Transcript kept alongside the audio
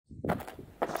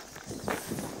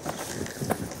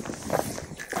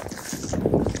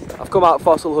come out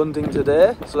fossil hunting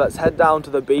today, so let's head down to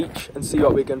the beach and see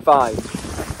what we can find.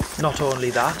 Not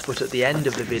only that, but at the end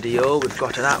of the video we've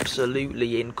got an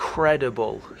absolutely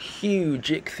incredible, huge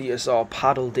Ichthyosaur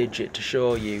paddle digit to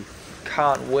show you.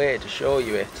 Can't wait to show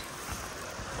you it.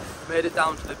 We made it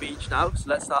down to the beach now, so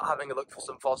let's start having a look for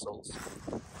some fossils.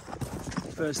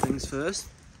 First things first,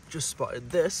 just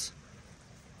spotted this.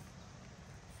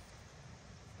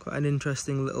 Quite an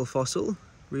interesting little fossil,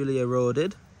 really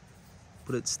eroded,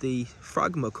 but it's the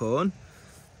phragma cone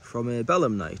from a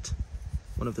belemnite,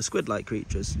 one of the squid-like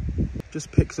creatures.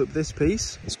 Just picked up this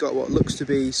piece. It's got what looks to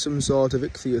be some sort of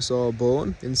Ichthyosaur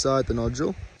bone inside the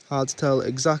nodule. Hard to tell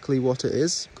exactly what it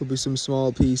is. Could be some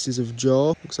small pieces of jaw.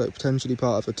 Looks like potentially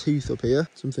part of a tooth up here.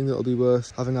 Something that'll be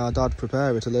worth having our dad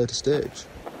prepare at a later stage.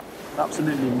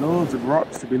 Absolutely loads of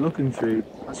rocks to be looking through,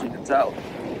 as you can tell.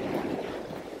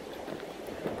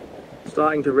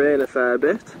 Starting to rain a fair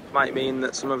bit. Might mean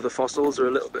that some of the fossils are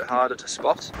a little bit harder to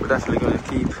spot. We're definitely going to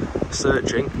keep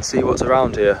searching and see what's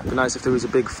around here. It'd be nice if there was a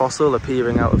big fossil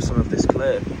appearing out of some of this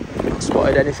clay. Not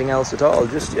spotted anything else at all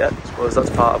just yet. I suppose that's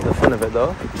part of the fun of it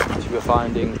though. Because we're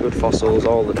finding good fossils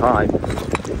all the time.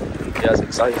 Yeah, it's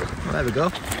exciting. Well, there we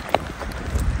go.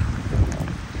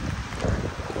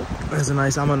 There's a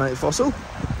nice ammonite fossil.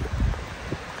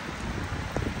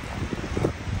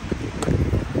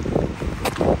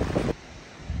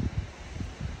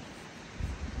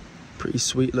 Pretty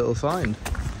sweet little find.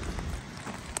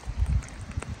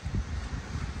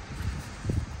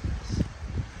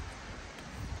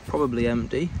 Probably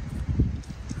empty.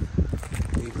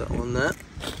 Leave that one there.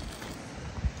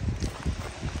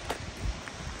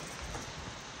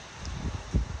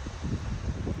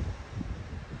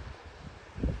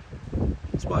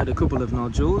 Spotted a couple of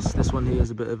nodules. This one here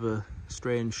is a bit of a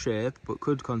strange shape, but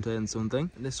could contain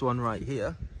something. And this one right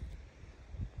here.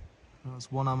 There's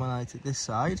one ammonite at this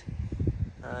side,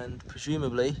 and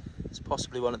presumably it's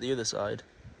possibly one at the other side.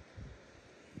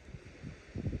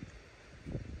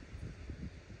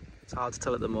 It's hard to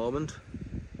tell at the moment,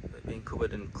 it being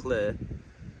covered in clay.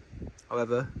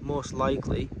 However, most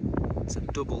likely it's a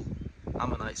double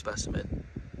ammonite specimen.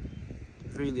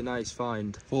 Really nice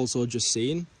find. I've also just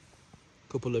seen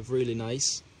a couple of really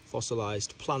nice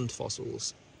fossilised plant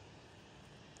fossils.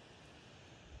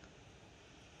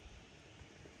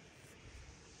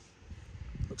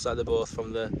 Looks like they're both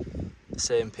from the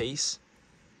same piece.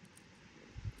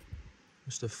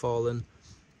 Must have fallen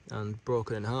and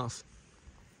broken in half.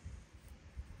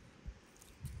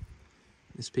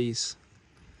 This piece,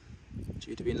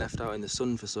 due to being left out in the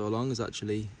sun for so long, has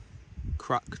actually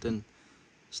cracked and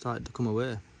started to come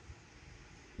away.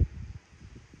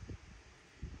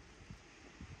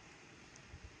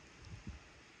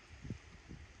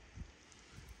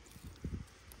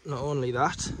 Not only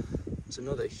that, there's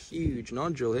another huge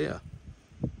nodule here.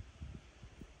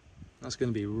 That's going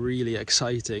to be really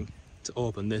exciting to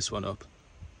open this one up.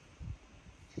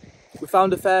 We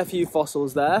found a fair few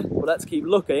fossils there, but let's keep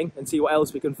looking and see what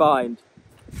else we can find.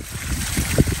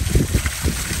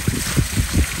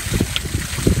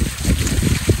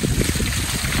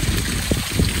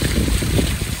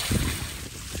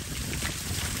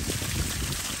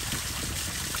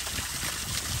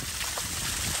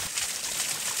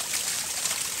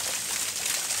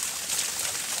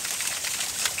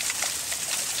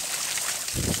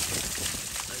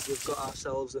 We've got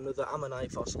ourselves another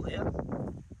ammonite fossil here.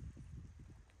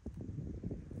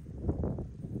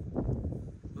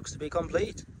 Looks to be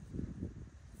complete.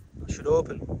 That should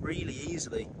open really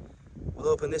easily. We'll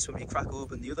open this when we crack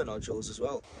open the other nodules as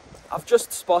well. I've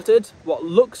just spotted what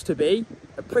looks to be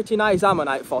a pretty nice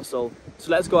ammonite fossil, so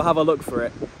let's go have a look for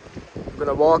it. I'm going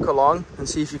to walk along and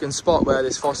see if you can spot where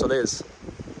this fossil is.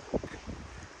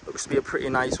 Looks to be a pretty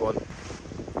nice one.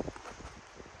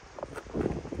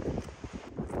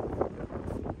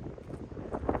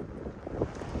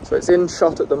 So it's in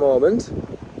shot at the moment.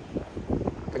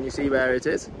 Can you see where it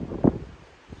is?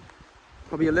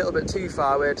 Probably a little bit too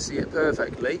far away to see it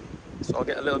perfectly, so I'll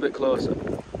get a little bit closer.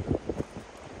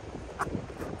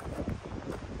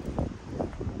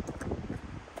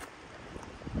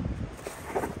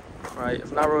 Right,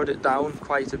 I've narrowed it down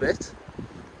quite a bit.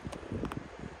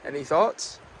 Any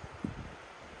thoughts?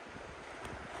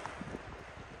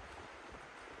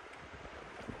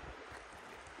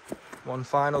 One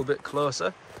final bit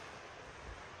closer.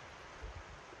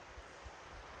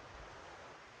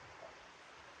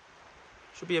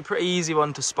 Should be a pretty easy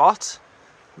one to spot.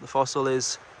 The fossil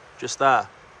is just there.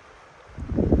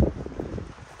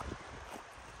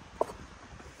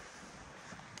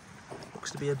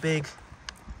 Looks to be a big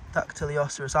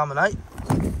Ichthyosaur ammonite.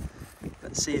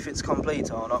 Let's see if it's complete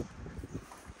or not.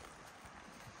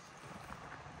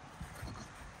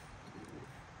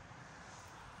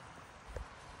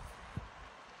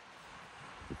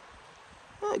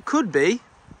 It could be.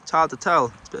 It's hard to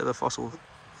tell. It's a bit of a fossil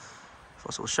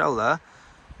shell there.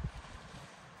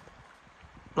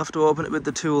 We'll have to open it with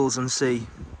the tools and see.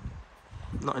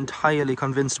 Not entirely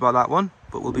convinced about that one,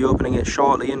 but we'll be opening it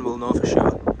shortly and we'll know for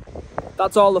sure.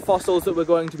 That's all the fossils that we're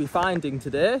going to be finding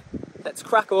today. Let's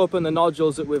crack open the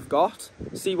nodules that we've got,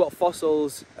 see what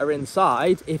fossils are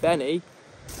inside, if any,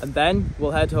 and then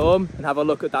we'll head home and have a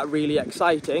look at that really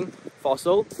exciting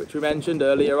fossil which we mentioned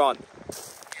earlier on.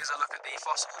 Here's a look at the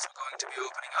fossils we're going to be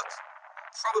opening up.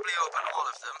 Probably open all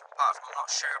of them, apart from I'm not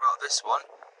sure about this one.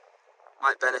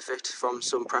 Might benefit from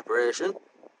some preparation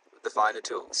with the finer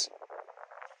tools.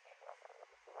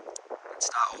 Let's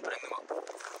start opening them up.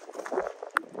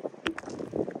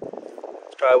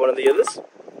 Let's try one of the others.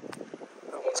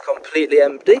 That one's completely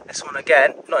empty. This one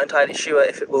again, not entirely sure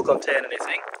if it will contain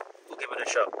anything. We'll give it a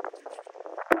shot.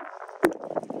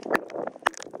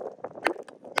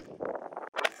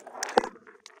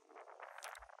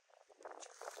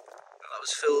 That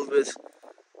was filled with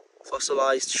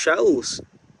fossilised shells.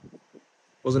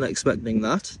 Wasn't expecting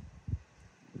that.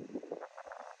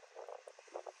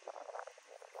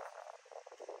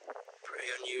 Pretty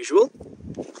unusual.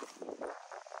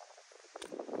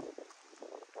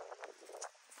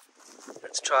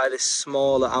 Let's try this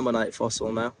smaller ammonite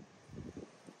fossil now.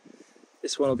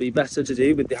 This one will be better to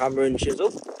do with the hammer and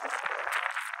chisel.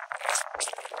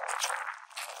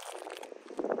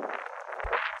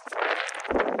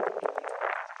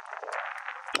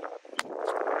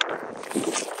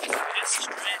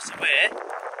 Straight away,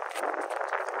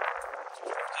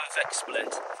 perfect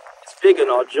split. It's a bigger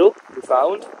nodule we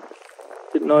found.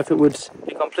 Didn't know if it would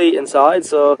be complete inside,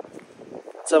 so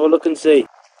let's have a look and see.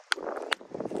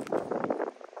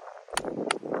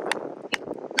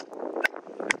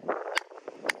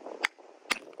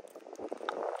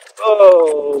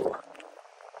 Oh,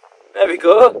 there we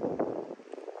go.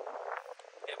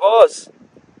 It was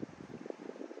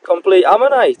complete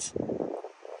ammonite.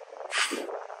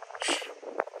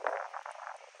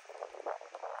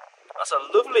 That's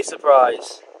a lovely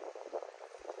surprise.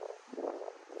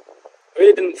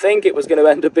 Really didn't think it was going to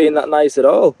end up being that nice at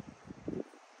all.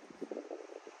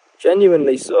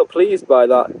 Genuinely so pleased by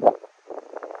that.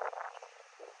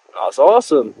 That's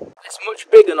awesome. It's a much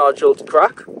bigger nodule to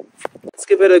crack. Let's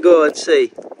give it a go and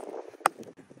see.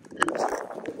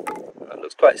 That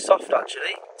looks quite soft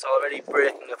actually. It's already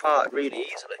breaking apart really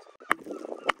easily.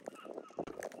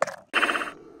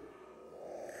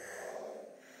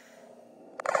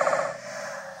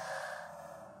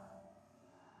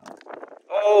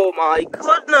 Oh my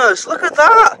goodness, look at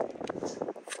that!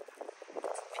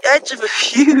 The edge of a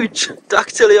huge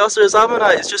Ichthyosaur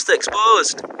ammonite is just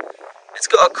exposed. It's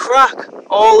got a crack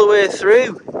all the way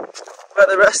through, but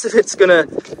the rest of it's gonna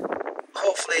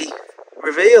hopefully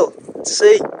reveal. Let's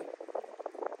see.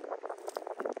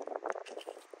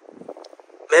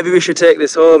 Maybe we should take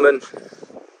this home and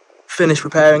finish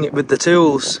preparing it with the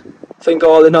tools. I think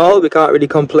all in all we can't really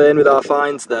complain with our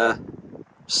finds there.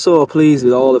 So pleased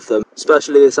with all of them,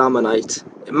 especially this ammonite.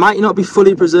 It might not be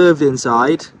fully preserved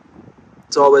inside,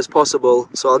 it's always possible,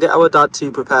 so I'll get our dad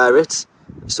to prepare it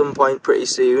at some point pretty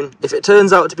soon. If it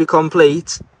turns out to be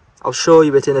complete, I'll show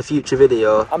you it in a future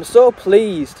video. I'm so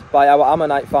pleased by our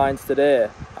ammonite finds today.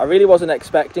 I really wasn't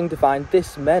expecting to find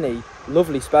this many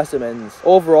lovely specimens.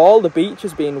 Overall, the beach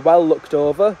has been well looked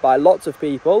over by lots of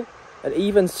people, and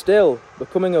even still, we're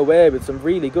coming away with some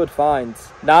really good finds.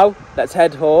 Now, let's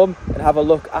head home and have a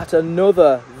look at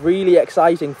another really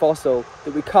exciting fossil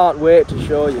that we can't wait to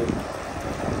show you.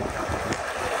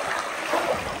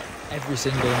 Every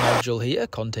single nodule here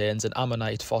contains an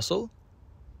ammonite fossil.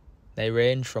 They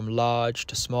range from large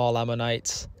to small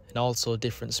ammonites and also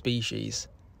different species.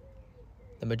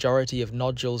 The majority of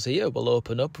nodules here will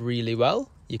open up really well.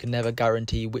 You can never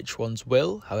guarantee which ones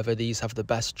will, however these have the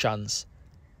best chance.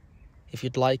 If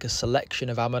you'd like a selection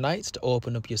of ammonites to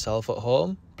open up yourself at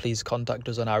home, please contact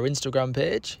us on our Instagram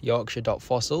page,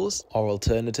 yorkshire.fossils, or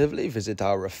alternatively visit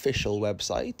our official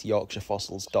website,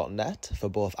 yorkshirefossils.net, for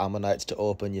both ammonites to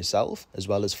open yourself, as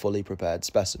well as fully prepared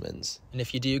specimens. And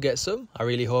if you do get some, I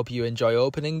really hope you enjoy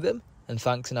opening them, and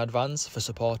thanks in advance for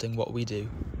supporting what we do.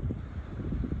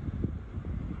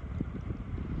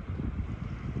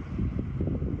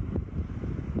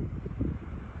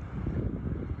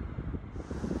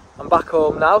 I'm back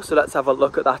home now, so let's have a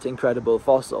look at that incredible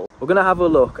fossil. We're going to have a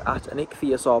look at an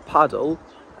Ichthyosaur paddle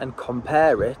and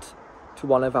compare it to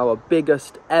one of our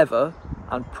biggest ever,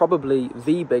 and probably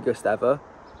the biggest ever,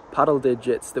 paddle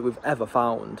digits that we've ever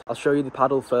found. I'll show you the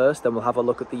paddle first, then we'll have a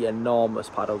look at the enormous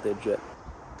paddle digit.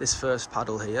 This first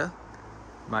paddle here,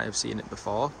 you might have seen it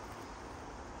before.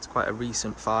 It's quite a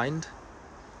recent find.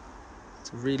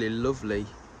 It's a really lovely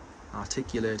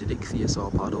articulated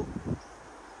Ichthyosaur paddle.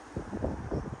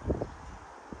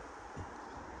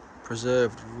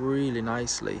 Preserved really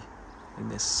nicely in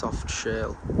this soft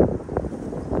shell.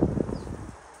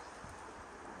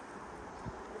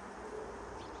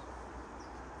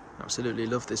 Absolutely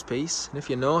love this piece, and if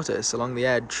you notice along the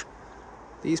edge,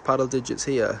 these paddle digits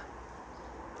here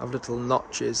have little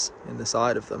notches in the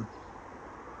side of them.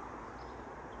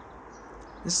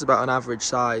 This is about an average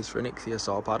size for an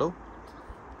Ichthyosaur paddle.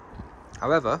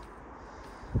 However,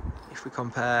 if we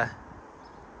compare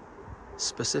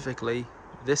specifically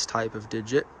this type of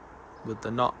digit with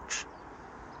the notch,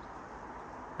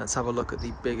 let's have a look at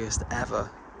the biggest ever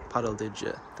paddle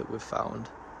digit that we've found.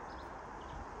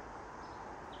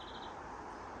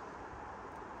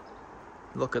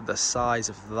 Look at the size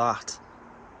of that.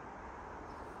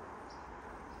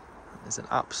 It's an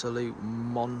absolute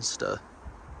monster.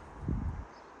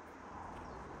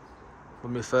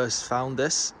 When we first found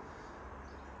this,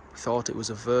 we thought it was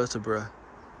a vertebra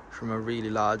from a really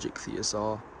large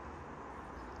Ichthyosaur.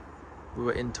 We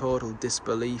were in total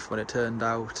disbelief when it turned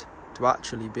out to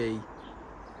actually be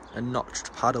a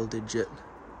notched paddle digit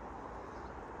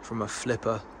from a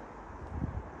flipper.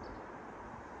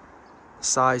 The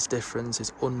size difference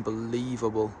is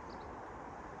unbelievable.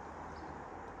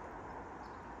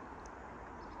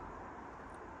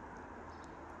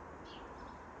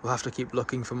 We'll have to keep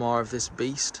looking for more of this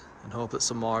beast and hope that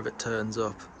some more of it turns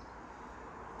up.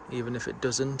 Even if it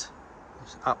doesn't,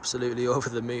 it's absolutely over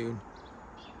the moon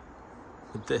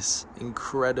with this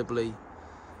incredibly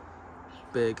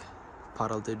big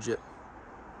paddle digit.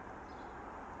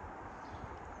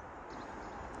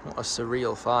 What a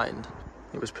surreal find.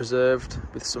 It was preserved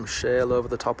with some shale over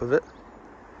the top of it.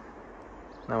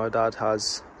 Now our dad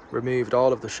has removed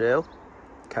all of the shale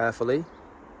carefully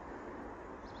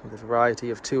with a variety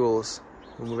of tools,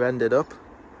 and we've ended up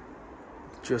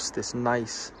with just this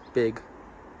nice big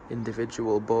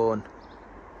individual bone.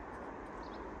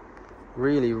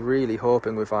 Really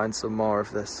hoping we find some more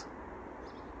of this.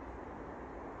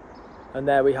 And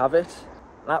there we have it,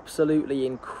 an absolutely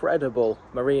incredible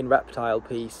marine reptile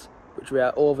piece which we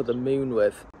are over the moon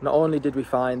with. Not only did we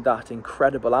find that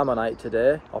incredible ammonite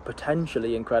today, or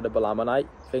potentially incredible ammonite,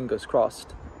 fingers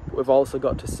crossed, but we've also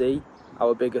got to see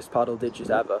our biggest paddle digit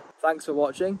ever. Thanks for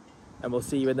watching, and we'll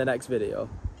see you in the next video.